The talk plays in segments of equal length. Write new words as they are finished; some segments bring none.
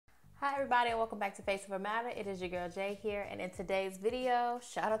Hi everybody and welcome back to Faceovermatter. It is your girl Jay here, and in today's video,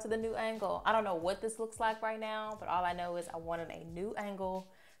 shout out to the new angle. I don't know what this looks like right now, but all I know is I wanted a new angle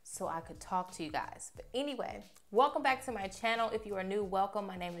so I could talk to you guys. But anyway, welcome back to my channel. If you are new, welcome.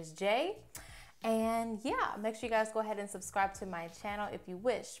 My name is Jay. And yeah, make sure you guys go ahead and subscribe to my channel if you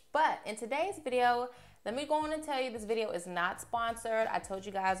wish. But in today's video, let me go on and tell you this video is not sponsored. I told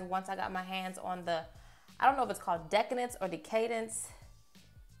you guys once I got my hands on the, I don't know if it's called Decadence or Decadence,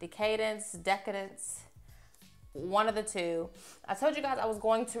 one of the two. I told you guys I was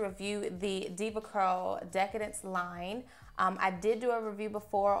going to review the DEVA CURL Decadence line. I did do a review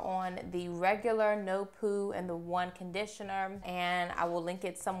before on the regular no poo and the one conditioner, and I will link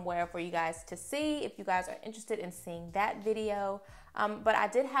it somewhere for you guys to see if you guys are interested in seeing that video. But I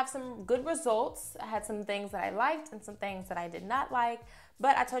did have some good results. I had some things that I liked and some things that I did not like.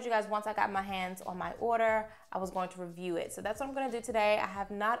 But I told you guys once I got my hands on my order, I was going to review it. So that's what I'm going to do today. I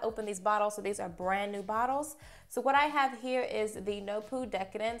have not opened these bottles, so these are brand new bottles. So what I have here is the No Poo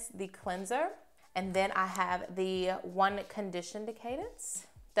Decadence, the cleanser. And then I have the One Condition Decadence.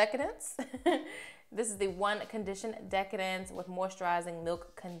 This is the One Condition Decadence with moisturizing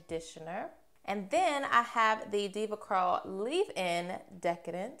milk conditioner. And then I have the DEVA CURL Leave-In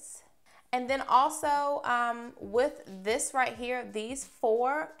Decadence. And then also with this right here, these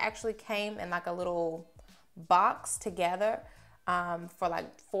four actually came in like a little box together for like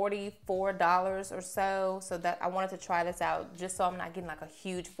 $44 or so. So that I wanted to try this out just so I'm not getting like a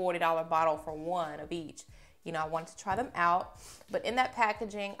huge $40 bottle for one of each. You know, I wanted to try them out. But in that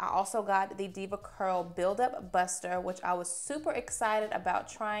packaging, I also got the DEVA CURL Build-Up Buster, which I was super excited about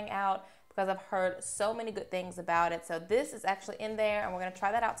trying out because I've heard so many good things about it. So this is actually in there, and we're gonna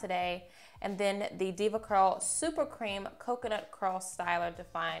try that out today. And then the DEVA CURL Super Cream Coconut Curl Styler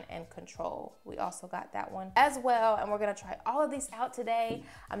Define and Control. We also got that one as well, and we're gonna try all of these out today.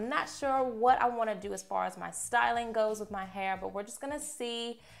 I'm not sure what I wanna do as far as my styling goes with my hair, but we're just gonna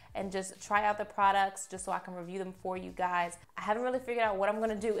see and just try out the products just so I can review them for you guys. I haven't really figured out what I'm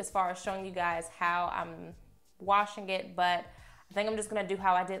gonna do as far as showing you guys how I'm washing it, but I think I'm just gonna do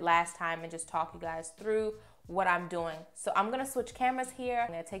how I did last time and just talk you guys through what I'm doing. So I'm gonna switch cameras here. I'm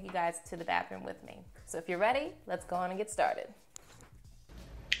gonna take you guys to the bathroom with me. So if you're ready, let's go on and get started.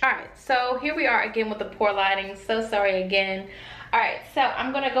 All right, so here we are again with the poor lighting. So sorry again. All right, so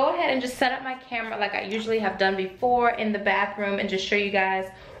I'm gonna go ahead and just set up my camera like I usually have done before in the bathroom and just show you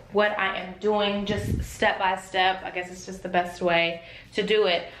guys what I am doing just step by step. I guess it's just the best way to do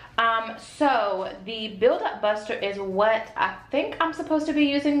it. So the Build-Up Buster is what I think I'm supposed to be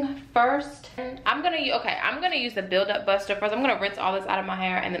using first. And I'm gonna use the Build-Up Buster first. I'm gonna rinse all this out of my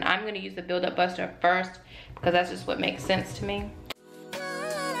hair, and then I'm gonna use the Build-Up Buster first because that's just what makes sense to me.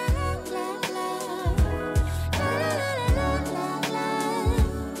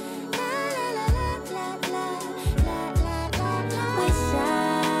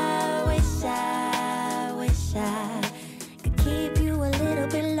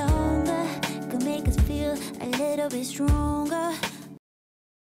 Stronger.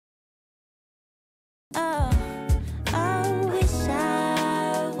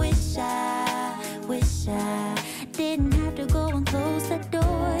 Wish I didn't have to go and close the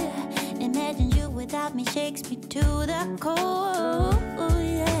door. Imagine you without me shakes me to the core. Oh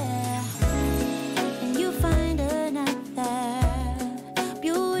yeah. And you find another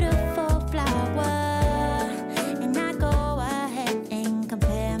beautiful flower, and I go ahead and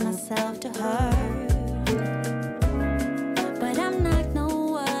compare myself to her.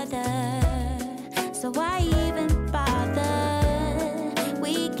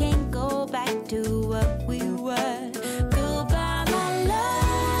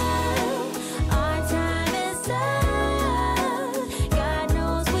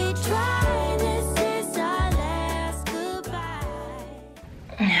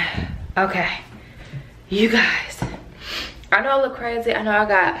 Okay, you guys, I know I look crazy. I know I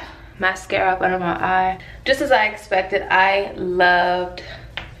got mascara up under my eye. Just as I expected, I loved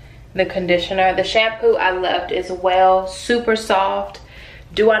the conditioner. The shampoo I loved as well, super soft.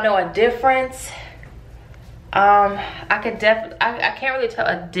 Do I know a difference? I can't really tell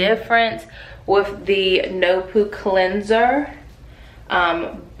a difference with the No Poo cleanser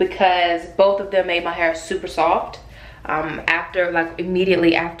because both of them made my hair super soft.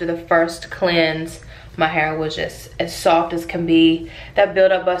 Immediately after the first cleanse, my hair was just as soft as can be. That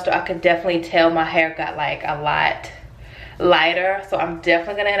Build-Up Buster, I could definitely tell my hair got like a lot lighter. So I'm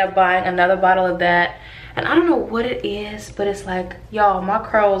definitely gonna end up buying another bottle of that. And I don't know what it is, but it's like, y'all, my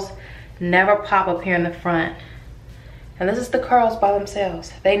curls never pop up here in the front. And this is the curls by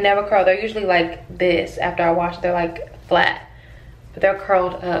themselves. They never curl. They're usually like this after I wash. They're like flat. but they're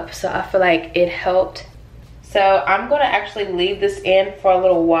curled up, so I feel like it helped. So I'm gonna actually leave this in for a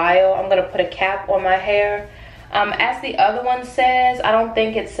little while. I'm gonna put a cap on my hair. As the other one says, I don't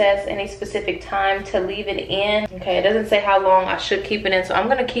think it says any specific time to leave it in. Okay, it doesn't say how long I should keep it in, so I'm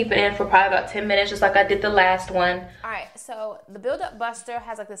gonna keep it in for probably about 10 minutes, just like I did the last one. All right, so the Build Up Buster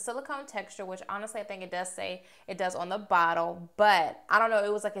has like the silicone texture, which honestly I think it does say it does on the bottle, but I don't know,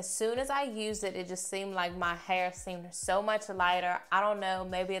 it was like as soon as I used it, it just seemed like my hair seemed so much lighter. I don't know,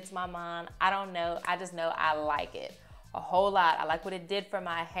 maybe it's my mind, I don't know, I just know I like it a whole lot. I like what it did for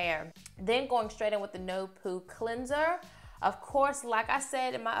my hair. Then going straight in with the No Poo cleanser. Of course, like I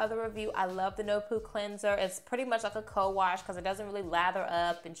said in my other review, I love the No Poo cleanser. It's pretty much like a co-wash because it doesn't really lather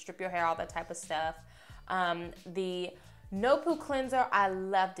up and strip your hair, all that type of stuff. The No Poo cleanser, I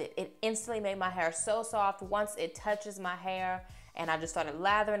loved it. It instantly made my hair so soft once it touches my hair, and I just started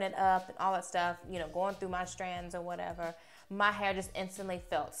lathering it up and all that stuff, you know, going through my strands or whatever. My hair just instantly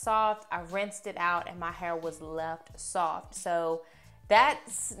felt soft. I rinsed it out and my hair was left soft. So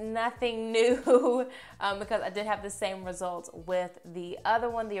that's nothing new because I did have the same results with the other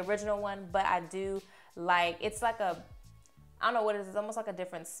one, the original one, but I do like, it's like a, I don't know what it is, it's almost like a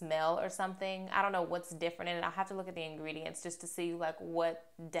different smell or something. I don't know what's different in it. I'll have to look at the ingredients just to see like what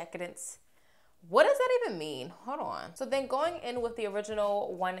decadence, what does that even mean? Hold on. So then going in with the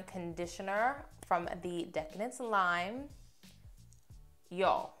original one conditioner from the Decadence line.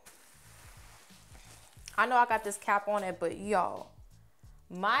 Y'all, I know I got this cap on it, but y'all,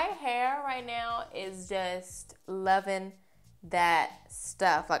 my hair right now is just loving that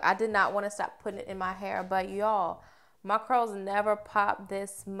stuff. Like, I did not want to stop putting it in my hair, but y'all, my curls never pop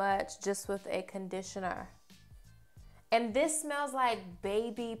this much just with a conditioner. And this smells like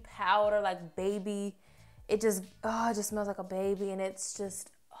baby powder, like baby, it just smells like a baby, and it's just,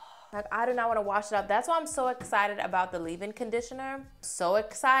 like, I do not want to wash it up. That's why I'm so excited about the leave-in conditioner. So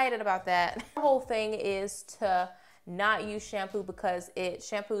excited about that. The whole thing is to not use shampoo because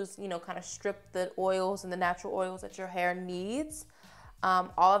shampoos, you know, kind of strip the oils and the natural oils that your hair needs.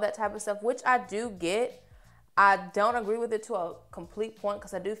 All of that type of stuff, which I do get. I don't agree with it to a complete point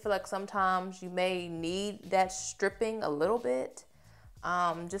because I do feel like sometimes you may need that stripping a little bit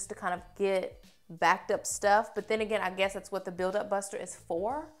just to kind of get backed up stuff. But then again, I guess that's what the Build Up Buster is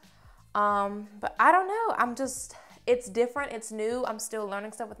for. But I don't know, it's different, it's new, I'm still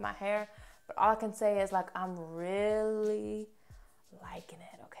learning stuff with my hair, but all I can say is like, I'm really liking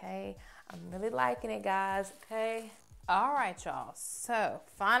it, okay? I'm really liking it, guys, okay? All right, y'all, so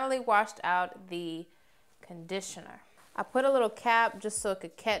finally washed out the conditioner. I put a little cap just so it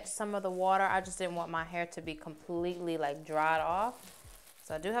could catch some of the water. I just didn't want my hair to be completely like dried off.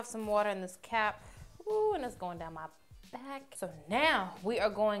 So I do have some water in this cap. Ooh, and it's going down my back. So now we are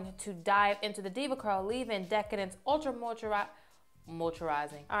going to dive into the DEVA Curl Leave-In Decadence Ultra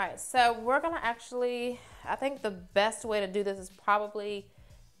Moisturizing. All right, so we're gonna actually, I think the best way to do this is probably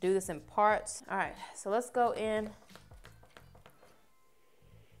do this in parts. All right, so let's go in.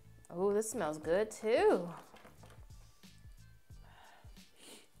 Oh, this smells good too.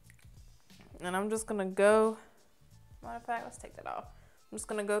 And I'm just gonna go, matter of fact, let's take that off. I'm just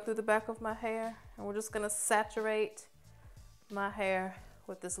gonna go through the back of my hair, and we're just gonna saturate my hair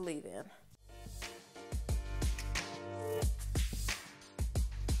with this leave-in.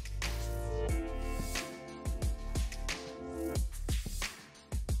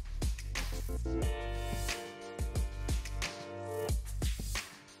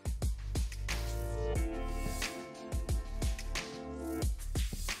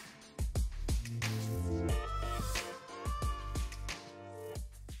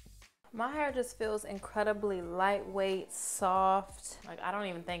 My hair just feels incredibly lightweight, soft. Like, I don't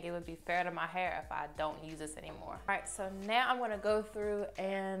even think it would be fair to my hair if I don't use this anymore. All right, so now I'm gonna go through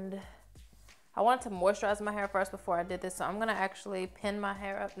and I wanted to moisturize my hair first before I did this. So I'm gonna actually pin my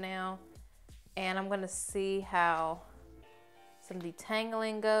hair up now and I'm gonna see how some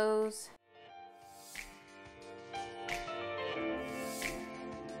detangling goes.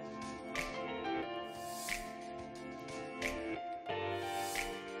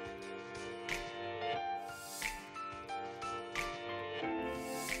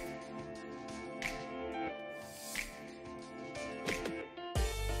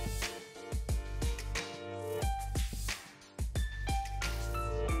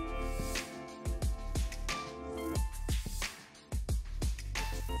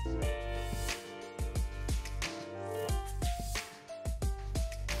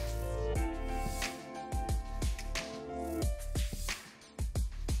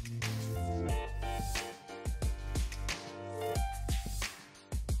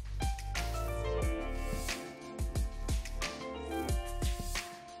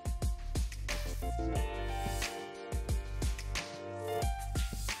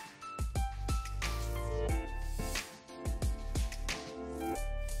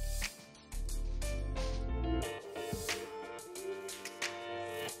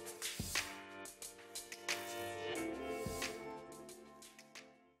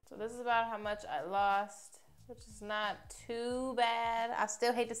 this is about how much I lost, which is not too bad. I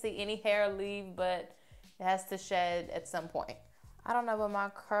still hate to see any hair leave, but it has to shed at some point. I don't know, but my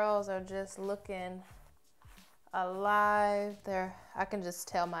curls are just looking alive. I can just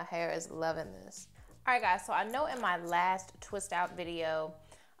tell my hair is loving this. All right, guys, so I know in my last twist out video,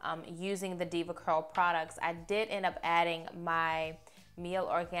 using the DEVA Curl products, I did end up adding my Meal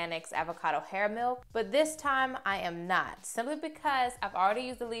Organics avocado hair milk, but this time I am not, simply because I've already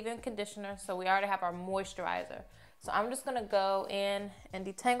used the leave-in conditioner, so we already have our moisturizer. So I'm just gonna go in and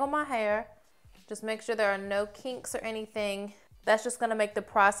detangle my hair, just make sure there are no kinks or anything. That's just gonna make the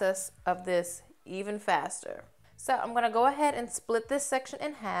process of this even faster. So I'm gonna go ahead and split this section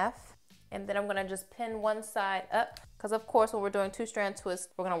in half, and then I'm gonna just pin one side up, because of course when we're doing 2-strand twists,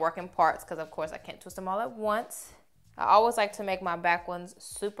 we're gonna work in parts, because of course I can't twist them all at once. I always like to make my back ones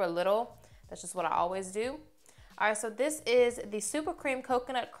super little. That's just what I always do. All right, so this is the Super Cream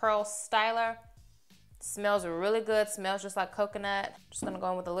Coconut Curl Styler. Smells really good, smells just like coconut. Just gonna go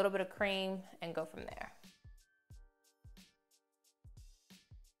in with a little bit of cream and go from there.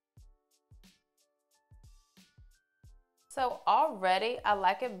 So already I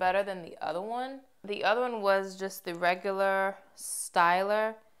like it better than the other one. The other one was just the regular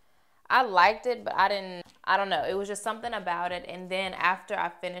styler. I liked it, but I don't know. It was just something about it. And then after I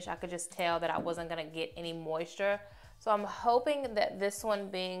finished, I could just tell that I wasn't gonna get any moisture. So I'm hoping that this one,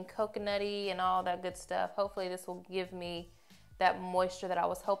 being coconutty and all that good stuff, hopefully this will give me that moisture that I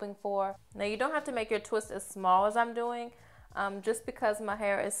was hoping for. Now you don't have to make your twist as small as I'm doing. Just because my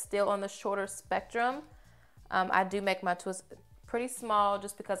hair is still on the shorter spectrum, I do make my twist pretty small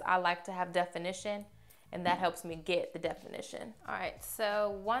just because I like to have definition, and that helps me get the definition. All right,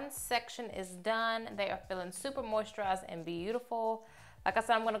 so one section is done. They are feeling super moisturized and beautiful. Like I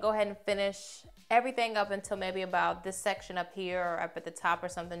said, I'm gonna go ahead and finish everything up until maybe about this section up here or up at the top or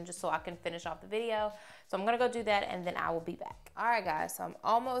something, just so I can finish off the video. So I'm gonna go do that and then I will be back. All right, guys, so I'm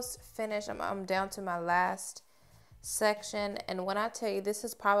almost finished. I'm down to my last section, and when I tell you, this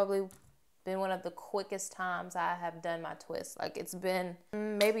has probably been one of the quickest times I have done my twist. Like, it's been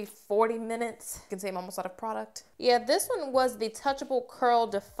maybe 40 minutes. You can see I'm almost out of product. Yeah, this one was the Touchable Curl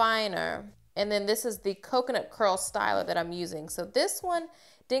Definer, and then this is the Coconut Curl Styler that I'm using. So this one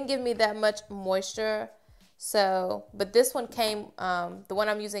didn't give me that much moisture. So, but this one came, the one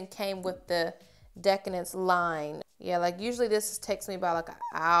I'm using came with the Decadence line. Yeah, like usually this takes me about like an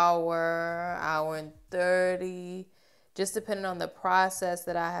hour and 30. Just depending on the process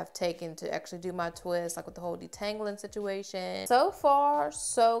that I have taken to actually do my twist, like with the whole detangling situation. So far,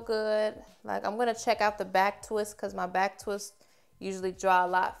 so good. Like, I'm gonna check out the back twist because my back twists usually dry a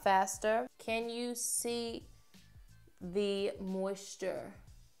lot faster. Can you see the moisture?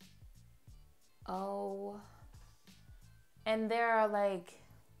 Oh, and there are like,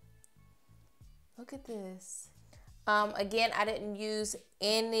 look at this. Again, I didn't use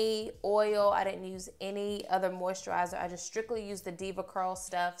any oil. I didn't use any other moisturizer. I just strictly used the DEVA Curl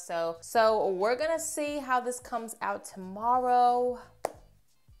stuff. So we're gonna see how this comes out tomorrow.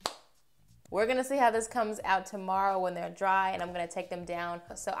 We're gonna see how this comes out tomorrow when they're dry, and I'm gonna take them down.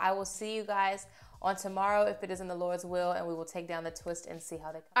 So I will see you guys on tomorrow if it is in the Lord's will, and we will take down the twist and see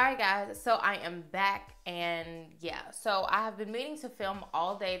how they come. All right, guys, so I am back, and yeah, so I have been meaning to film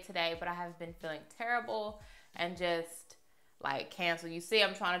all day today, but I have been feeling terrible and just like cancel. You see,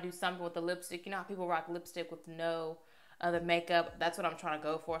 I'm trying to do something with the lipstick. You know how people rock lipstick with no other makeup? That's what I'm trying to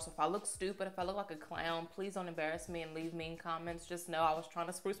go for. So if I look stupid, if I look like a clown, please don't embarrass me and leave mean comments. Just know I was trying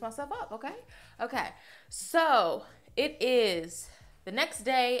to spruce myself up, okay? Okay, so it is the next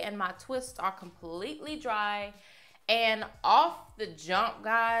day and my twists are completely dry, and off the jump,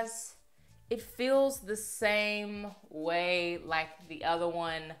 guys, it feels the same way like the other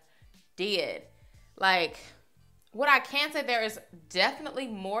one did. Like, what I can say, there is definitely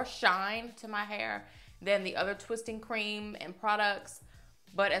more shine to my hair than the other twisting cream and products.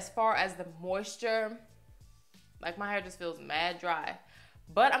 But as far as the moisture, like, my hair just feels mad dry.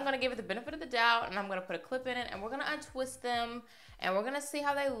 But I'm going to give it the benefit of the doubt, and I'm going to put a clip in it, and we're going to untwist them, and we're going to see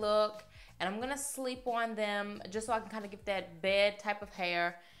how they look, and I'm going to sleep on them just so I can kind of get that bed type of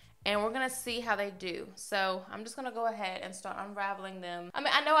hair. And we're going to see how they do. So I'm just going to go ahead and start unraveling them. I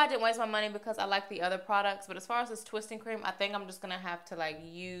mean, I know I didn't waste my money because I like the other products. But as far as this twisting cream, I think I'm just going to have to like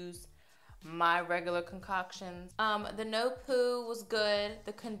use my regular concoctions. The No Poo was good.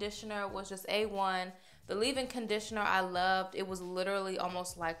 The conditioner was just A1. The leave-in conditioner I loved. It was literally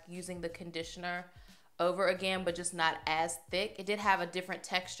almost like using the conditioner over again, but just not as thick. It did have a different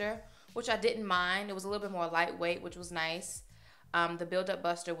texture, which I didn't mind. It was a little bit more lightweight, which was nice. The Build Up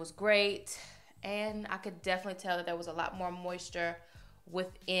Buster was great, and I could definitely tell that there was a lot more moisture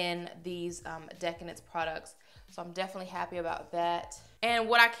within these Decadence products. So I'm definitely happy about that. And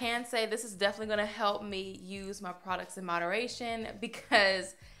what I can say, this is definitely gonna help me use my products in moderation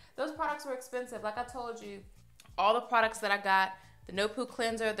because those products were expensive. Like I told you, all the products that I got, the No Poo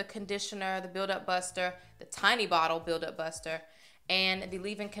Cleanser, the conditioner, the Build-Up Buster, the tiny bottle Build-Up Buster, and the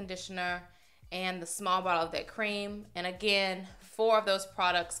leave-in conditioner, and the small bottle of that cream. And again, 4 of those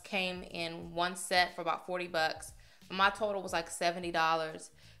products came in one set for about 40 bucks. My total was like $70.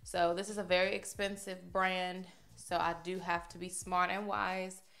 So this is a very expensive brand. So I do have to be smart and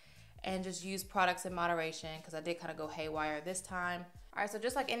wise and just use products in moderation because I did kind of go haywire this time. All right, so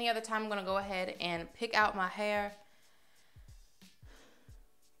just like any other time, I'm gonna go ahead and pick out my hair.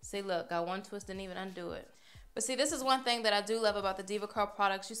 See, look, got one twist, didn't even undo it. But see, this is one thing that I do love about the DEVA Curl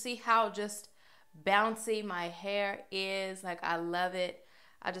products. You see how just bouncy my hair is. Like, I love it.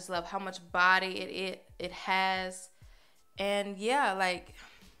 I just love how much body it has. And yeah, like,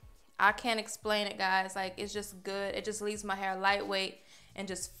 I can't explain it, guys. Like, it's just good. It just leaves my hair lightweight and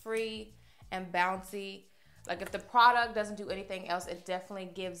just free and bouncy. Like, if the product doesn't do anything else, it definitely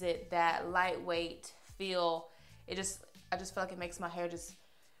gives it that lightweight feel. I just feel like it makes my hair just,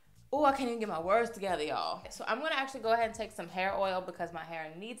 oh, I can't even get my words together, y'all. So I'm gonna actually go ahead and take some hair oil because my hair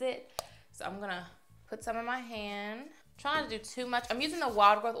needs it. So I'm gonna put some in my hand. I'm trying to do too much. I'm using the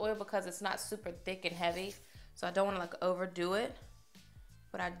wild growth oil because it's not super thick and heavy. So I don't wanna like overdo it.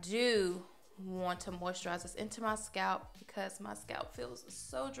 But I do want to moisturize this into my scalp because my scalp feels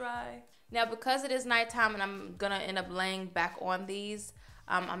so dry. Now, because it is nighttime and I'm gonna end up laying back on these,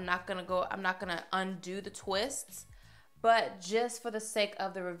 I'm not gonna undo the twists. But just for the sake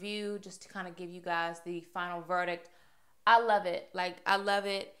of the review, just to kind of give you guys the final verdict, I love it. Like, I love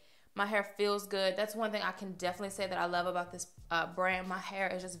it. My hair feels good. That's one thing I can definitely say that I love about this brand. My hair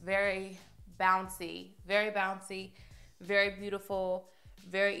is just very bouncy, very beautiful,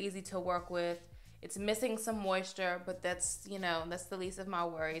 very easy to work with. It's missing some moisture, but that's, you know, that's the least of my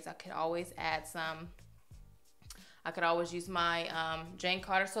worries. I could always add some. I could always use my Jane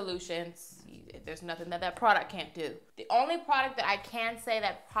Carter Solutions. There's nothing that product can't do. The only product that I can say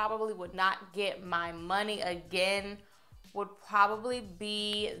that probably would not get my money again would probably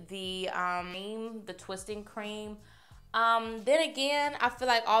be the twisting cream. Then again, I feel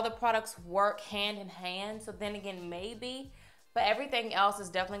like all the products work hand in hand. So then again, maybe. But everything else is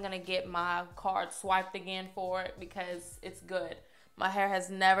definitely going to get my card swiped again for it because it's good. My hair has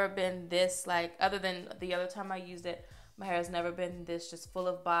never been this, like, other than the other time I used it, my hair has never been this just full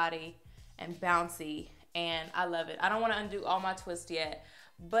of body and bouncy, and I love it. I don't want to undo all my twists yet.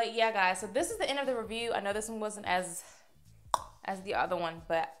 But yeah, guys, so this is the end of the review. I know this one wasn't as the other one,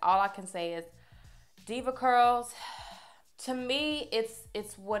 but all I can say is DEVA Curls, to me,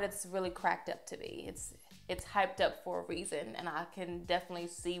 it's what it's really cracked up to be. It's hyped up for a reason, and I can definitely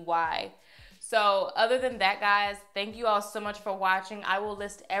see why. So other than that, guys, thank you all so much for watching. I will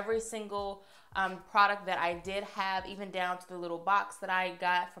list every single product that I did have, even down to the little box that I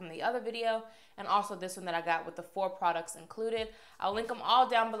got from the other video, and also this one that I got with the 4 products included. I'll link them all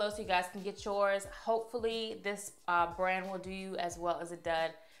down below so you guys can get yours. Hopefully this brand will do you as well as it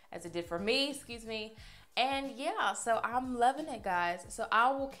did for me, excuse me. And yeah, so I'm loving it, guys. So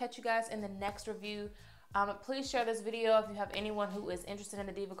I will catch you guys in the next review. Please share this video if you have anyone who is interested in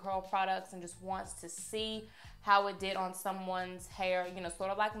the DEVA Curl products and just wants to see how it did on someone's hair, you know,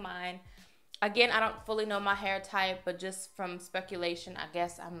 sort of like mine. Again, I don't fully know my hair type, but just from speculation, I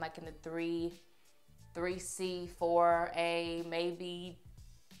guess I'm like in the 3C, 4A, maybe,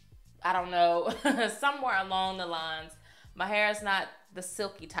 I don't know, somewhere along the lines. My hair is not the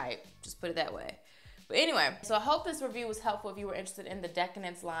silky type, just put it that way. But anyway, so I hope this review was helpful if you were interested in the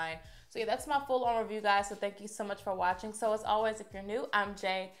Decadence line. So yeah, that's my full-on review, guys. So thank you so much for watching. So as always, if you're new, I'm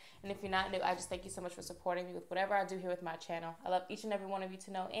Jay. And if you're not new, I just thank you so much for supporting me with whatever I do here with my channel. I love each and every one of you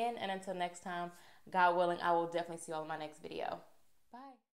to no end. And until next time, God willing, I will definitely see you all in my next video. Bye.